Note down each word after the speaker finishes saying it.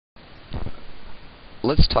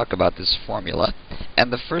let's talk about this formula.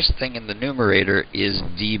 And the first thing in the numerator is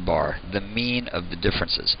d bar, the mean of the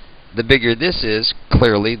differences. The bigger this is,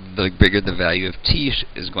 clearly, the bigger the value of t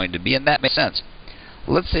is going to be, and that makes sense.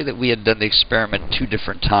 Let's say that we had done the experiment 2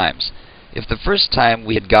 different times. If the first time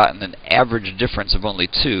we had gotten an average difference of only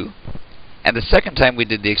 2, and the second time we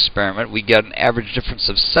did the experiment we got an average difference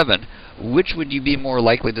of 7, which would you be more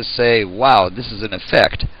likely to say, wow, this is an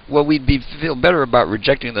effect? Well, we'd feel better about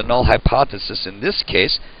rejecting the null hypothesis in this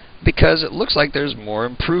case because it looks like there's more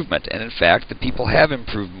improvement, and in fact the people have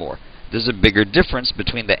improved more. There's a bigger difference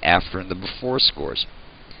between the after and the before scores.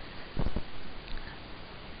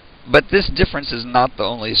 But this difference is not the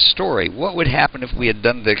only story. What would happen if we had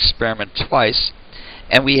done the experiment twice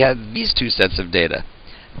and we had these 2 sets of data?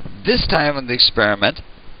 This time in the experiment,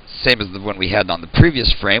 same as the one we had on the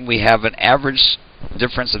previous frame, we have an average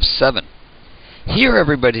difference of 7. Here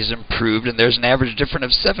everybody's improved and there's an average difference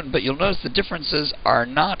of 7, but you'll notice the differences are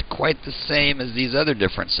not quite the same as these other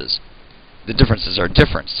differences. The differences are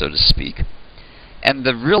different, so to speak. And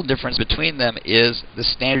the real difference between them is the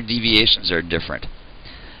standard deviations are different.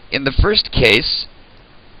 In the first case,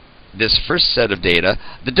 this first set of data,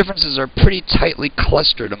 the differences are pretty tightly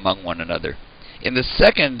clustered among one another. In the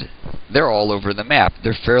second, they're all over the map.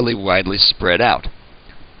 They're fairly widely spread out.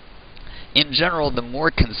 In general, the more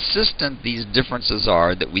consistent these differences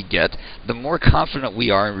are that we get, the more confident we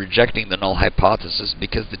are in rejecting the null hypothesis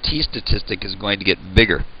because the t-statistic is going to get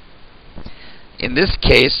bigger. In this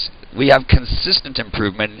case, we have consistent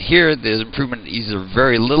improvement, and here there's improvement either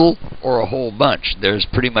very little or a whole bunch. There's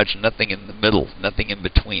pretty much nothing in the middle, nothing in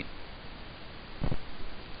between.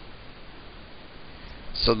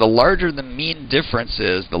 So the larger the mean difference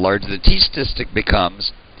is, the larger the t-statistic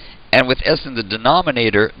becomes, and with s in the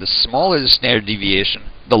denominator, the smaller the standard deviation,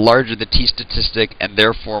 the larger the t-statistic, and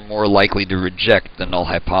therefore more likely to reject the null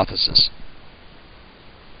hypothesis.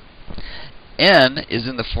 N is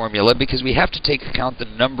in the formula because we have to take account the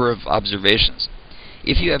number of observations.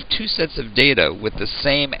 If you have 2 sets of data with the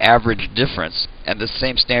same average difference and the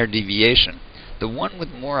same standard deviation, the one with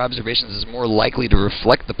more observations is more likely to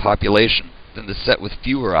reflect the population than the set with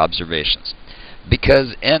fewer observations.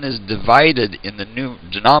 Because n is divided in the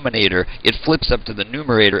denominator, it flips up to the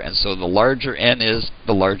numerator, and so the larger n is,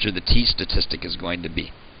 the larger the t-statistic is going to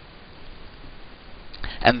be.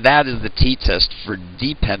 And that is the t-test for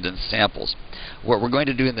dependent samples. What we're going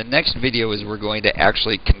to do in the next video is we're going to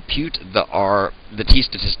actually compute the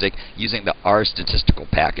t-statistic using the R statistical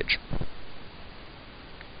package.